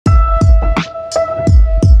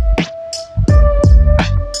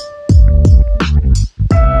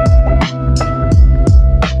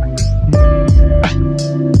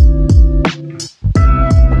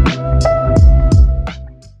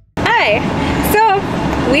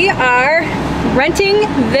We are renting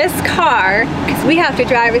this car because we have to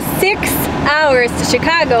drive 6 hours to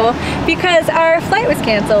Chicago because our flight was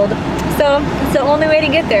canceled. So it's the only way to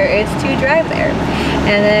get there is to drive there.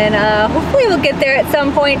 And then hopefully we'll get there at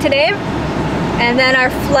some point today. And then our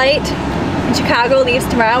flight in Chicago leaves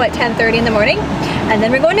tomorrow at 10:30 in the morning. And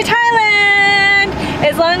then we're going to Thailand,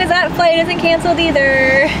 as long as that flight isn't canceled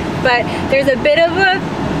either. But there's a bit of a,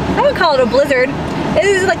 I would call it a blizzard.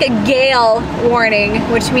 This is like a gale warning,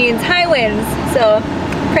 which means high winds. So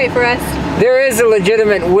pray for us. There is a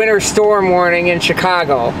legitimate winter storm warning in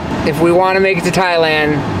Chicago. If we want to make it to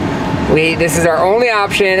Thailand, this is our only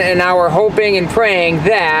option, and now we're hoping and praying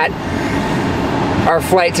that our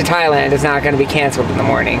flight to Thailand is not going to be canceled in the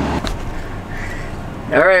morning.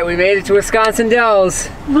 All right, we made it to Wisconsin Dells.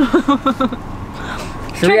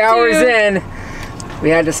 3 hours in, we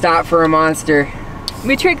had to stop for a Monster.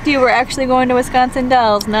 We tricked you, we're actually going to Wisconsin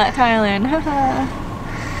Dells, not Thailand.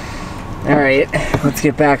 All right, let's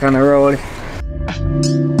get back on the road.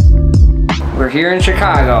 We're here in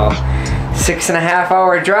Chicago. 6.5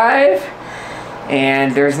 hour drive,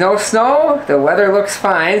 and there's no snow. The weather looks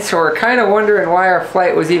fine, so we're kind of wondering why our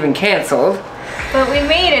flight was even canceled. But we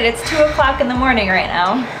made it. It's 2 o'clock in the morning right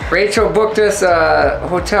now. Rachel booked us a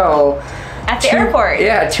hotel at the airport.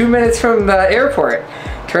 Yeah, 2 minutes from the airport.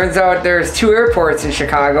 Turns out there's 2 airports in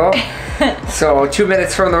Chicago. So 2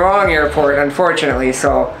 minutes from the wrong airport, unfortunately.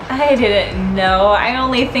 So I didn't know. I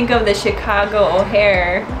only think of the Chicago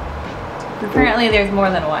O'Hare. Apparently there's more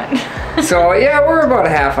than one. So yeah, we're about a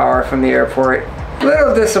half hour from the airport. A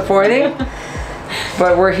little disappointing.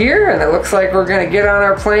 But we're here, and it looks like we're gonna get on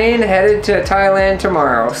our plane headed to Thailand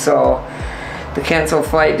tomorrow. So the canceled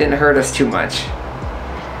flight didn't hurt us too much.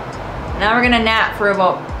 Now we're gonna nap for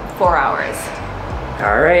about 4 hours.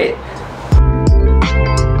 All right.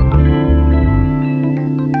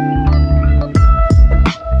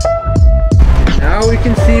 Now we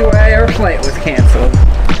can see why our flight was canceled.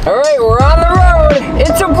 All right, we're on the road.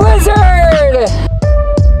 It's a blizzard.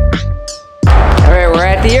 All right, we're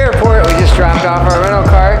at the airport. We just dropped off our rental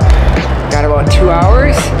car. Got about 2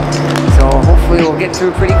 hours, so hopefully we'll get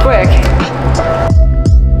through pretty quick.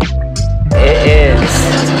 It is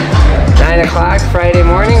 9 o'clock Friday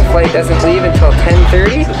morning. Flight doesn't leave until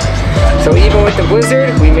 10:30. So even with the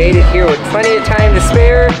blizzard, we made it here with plenty of time to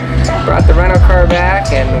spare. Brought the rental car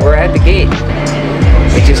back, and we're at the gate.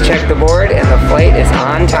 We just checked the board, and the flight is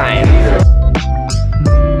on time.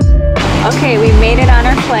 Okay, we made it on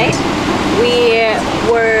our flight. We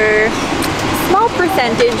were a small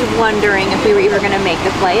percentage wondering if we were even going to make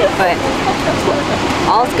the flight, but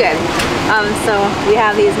all's good. So we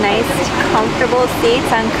have these nice, comfortable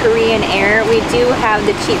seats on Korean Air. We do have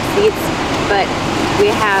the cheap seats, but we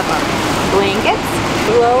have blankets,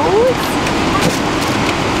 clothes,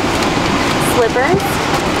 slippers,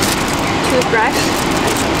 toothbrush,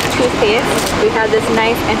 toothpaste. We have this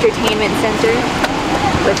nice entertainment center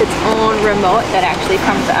with its own remote that actually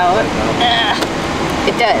comes out.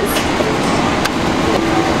 It does.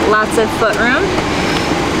 Lots of footroom.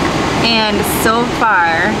 And so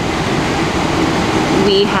far,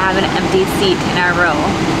 we have an empty seat in our row.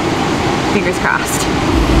 Fingers crossed.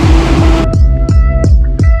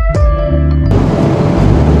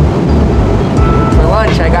 For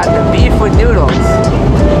lunch, I got the beef with noodles.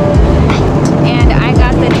 And I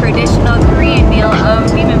got the traditional Korean meal of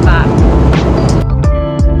bibimbap.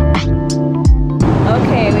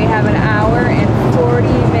 Okay, we have an hour and 40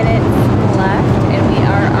 minutes left, and we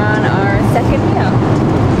are on our second meal.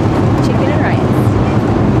 Chicken and rice.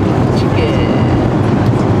 Chicken.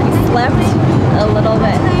 We slept a little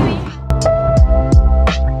bit.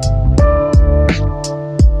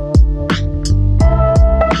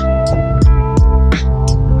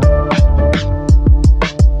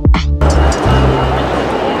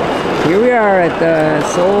 Here we are at the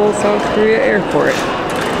Seoul, South Korea airport.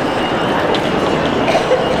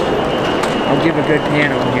 I'll give a good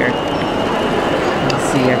pan over here. Let's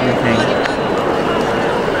see everything.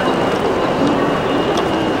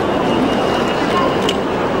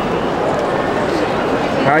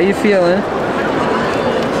 How are you feeling?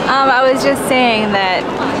 I was just saying that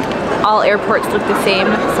all airports look the same,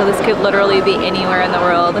 so this could literally be anywhere in the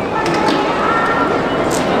world.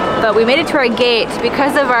 But we made it to our gate.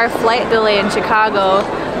 Because of our flight delay in Chicago,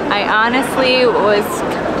 I honestly was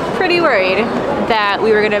pretty worried that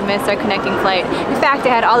we were gonna miss our connecting flight. In fact, I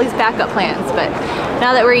had all these backup plans, but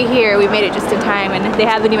now that we're here, we made it just in time, and they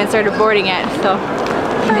haven't even started boarding yet, so.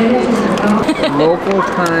 Local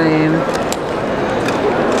time.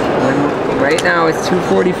 Right now it's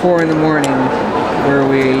 2:44 in the morning where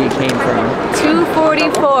we came from.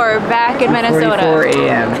 2:44 back in Minnesota. 2:44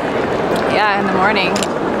 a.m. Yeah, in the morning.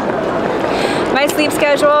 My sleep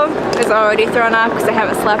schedule is already thrown off because I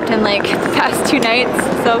haven't slept in like the past 2 nights,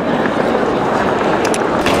 so.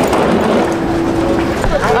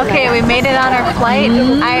 Okay, we made it on our flight.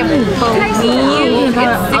 I believe it's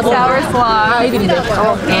 6 hours long,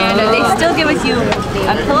 and they still give us you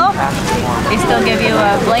a pillow, they still give you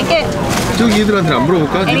a blanket,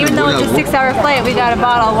 and even though it's a 6-hour flight, we got a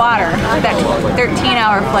bottle of water. That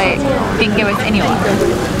 13-hour flight didn't give us any water.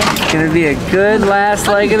 It's gonna be a good last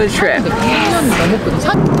leg of the trip.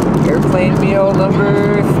 Airplane meal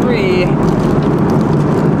number 3.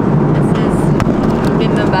 This is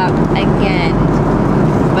bibimbap again,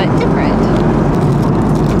 but different.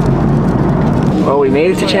 Well, we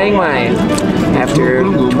made it to Chiang Mai after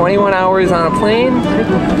 21 hours on a plane.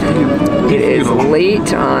 It is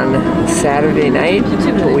late on Saturday night,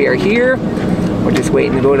 but we are here. We're just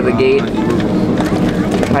waiting to go to the gate.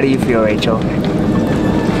 How do you feel, Rachel?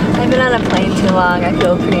 I've been on a plane too long. I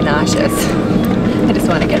feel pretty nauseous. I just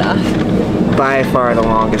want to get off. By far the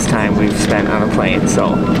longest time we've spent on a plane,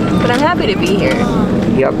 so. But I'm happy to be here.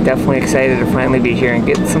 Yep, definitely excited to finally be here and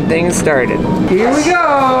get some things started. Here we go!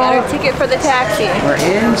 Got our ticket for the taxi. We're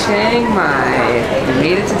in Chiang Mai. We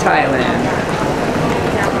made it to Thailand.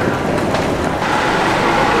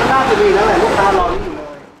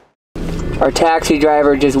 Our taxi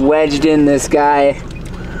driver just wedged in this guy.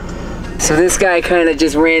 So this guy kind of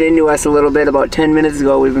just ran into us a little bit about 10 minutes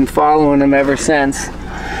ago. We've been following him ever since.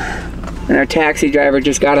 And our taxi driver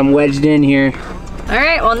just got him wedged in here. All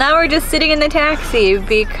right, well now we're just sitting in the taxi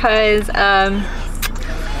because, yeah,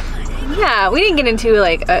 we didn't get into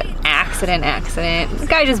like an accident. The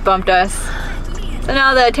guy just bumped us. So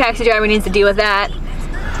now the taxi driver needs to deal with that.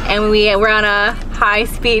 And we were on a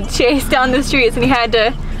high-speed chase down the streets and he had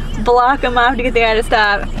to block him off to get the guy to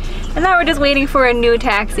stop. And now we're just waiting for a new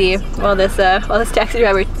taxi while this taxi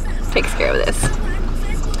driver takes care of this.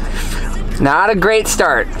 Not a great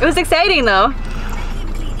start. It was exciting though.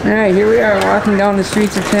 All right, here we are walking down the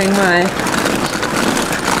streets of Chiang Mai.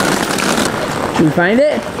 Can you find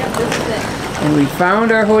it? Yep, this is it. And we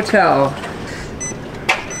found our hotel.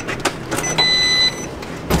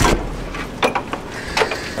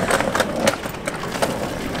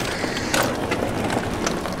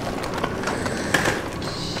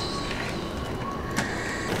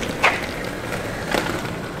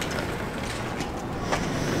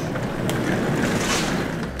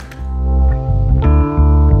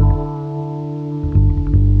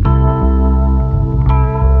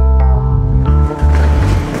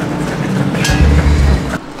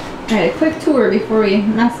 Alright, a quick tour before we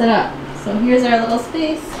mess it up. So here's our little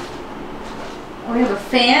space. Oh, we have a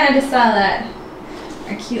fan, I just saw that.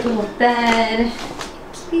 Our cute little bed.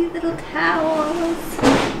 Cute little towels.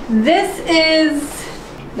 This is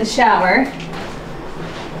the shower.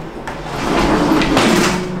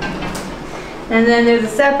 And then there's a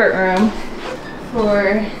separate room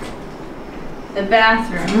for the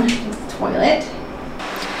bathroom, the toilet.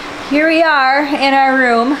 Here we are in our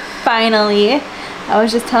room, finally. I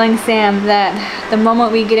was just telling Sam that the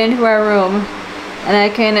moment we get into our room and I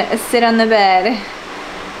can sit on the bed,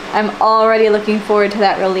 I'm already looking forward to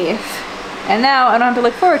that relief. And now I don't have to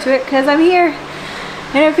look forward to it because I'm here.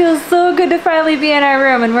 And it feels so good to finally be in our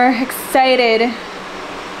room, and we're excited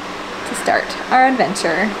to start our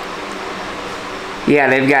adventure. Yeah,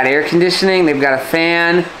 they've got air conditioning, they've got a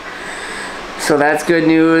fan. So that's good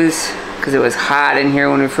news because it was hot in here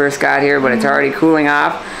when we first got here, but it's already cooling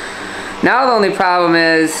off. Now the only problem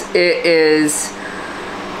is it is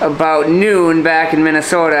about noon back in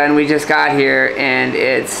Minnesota and we just got here and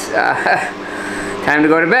it's time to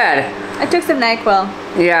go to bed. I took some NyQuil.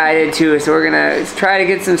 Yeah, I did too. So we're gonna try to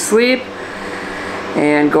get some sleep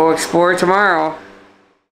and go explore tomorrow.